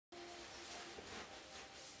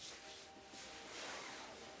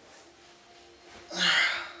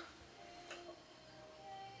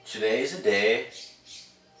Today is the day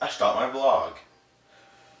I start my vlog.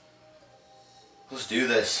 Let's do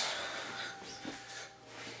this.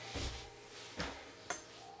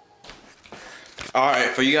 Alright,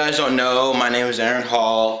 for you guys who don't know, my name is Aaron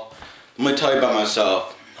Hall. I'm going to tell you about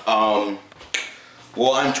myself. Well,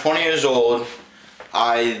 I'm 20 years old.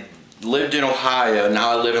 I lived in Ohio,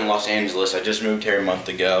 now I live in Los Angeles. I just moved here a month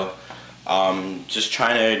ago. Just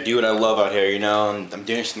trying to do what I love out here, you know, and I'm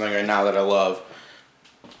doing something right now that I love.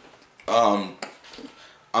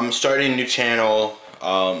 I'm starting a new channel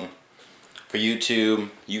for YouTube.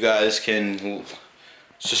 You guys can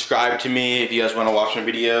subscribe to me if you guys want to watch my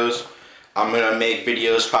videos. I'm gonna make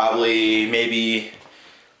videos probably maybe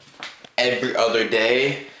every other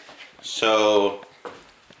day. So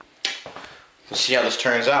let's see how this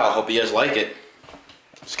turns out. Hope you guys like it.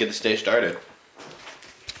 Let's get this day started.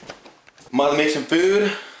 I'm gonna make some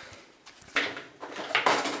food.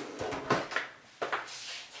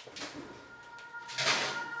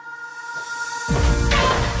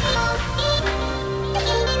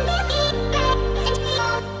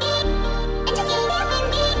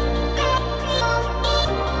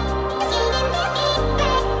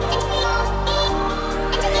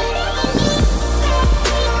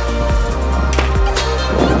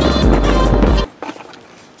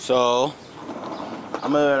 So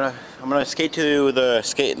I'm gonna skate to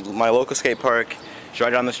my local skate park. It's right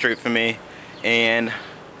down the street from me, and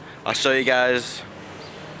I'll show you guys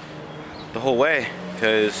the whole way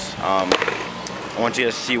because I want you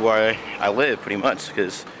guys to see where I live, pretty much,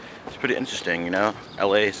 because it's pretty interesting, you know.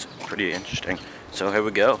 LA is pretty interesting. So here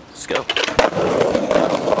we go. Let's go.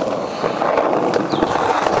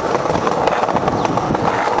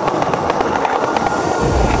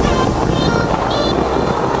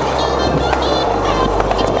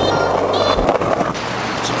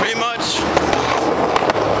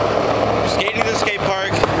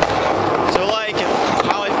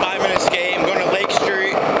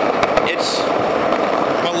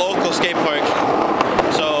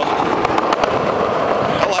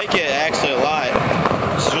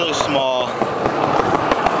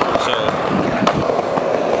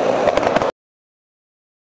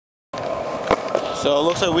 So it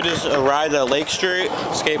looks like we just arrived at Lake Street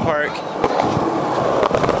Skate Park.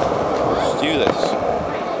 Let's do this.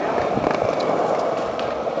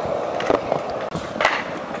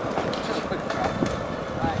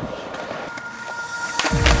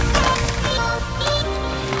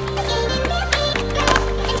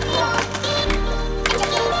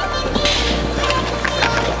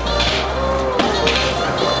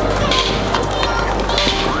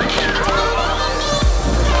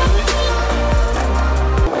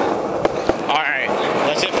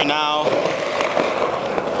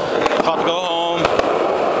 About to go home,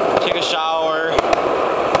 take a shower,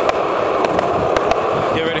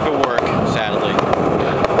 get ready for work, sadly.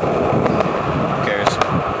 Who cares?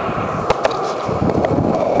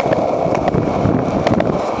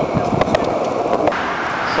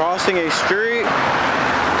 Crossing a street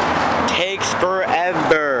takes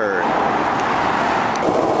forever.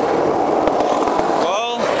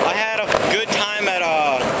 Well, I had a good time at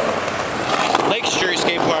Lake Street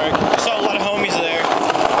Skate Park. I saw a lot of homies there.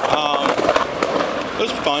 It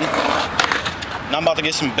was fun. Now I'm about to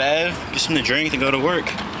get some bev, get something to drink, and go to work.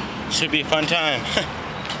 Should be a fun time.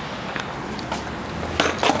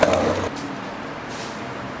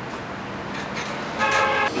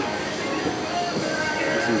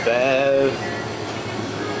 Get some bev.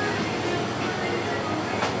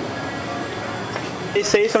 Hey,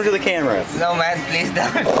 say something to the camera. No man, please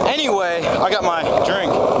don't. Anyway, I got my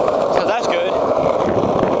drink, so that's good.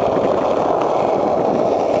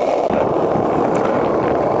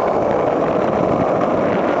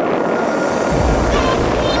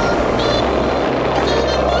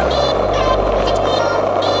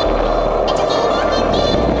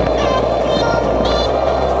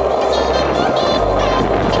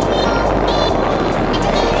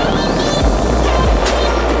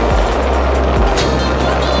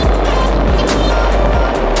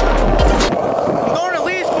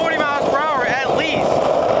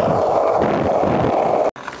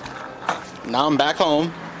 Now I'm back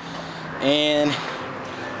home and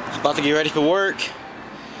I'm about to get ready for work.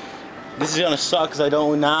 This is gonna suck because I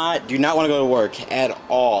do not want to go to work at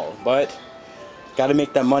all, but gotta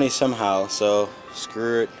make that money somehow, so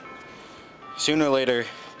screw it. Sooner or later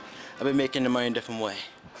I've been making the money a different way.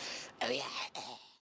 Oh yeah.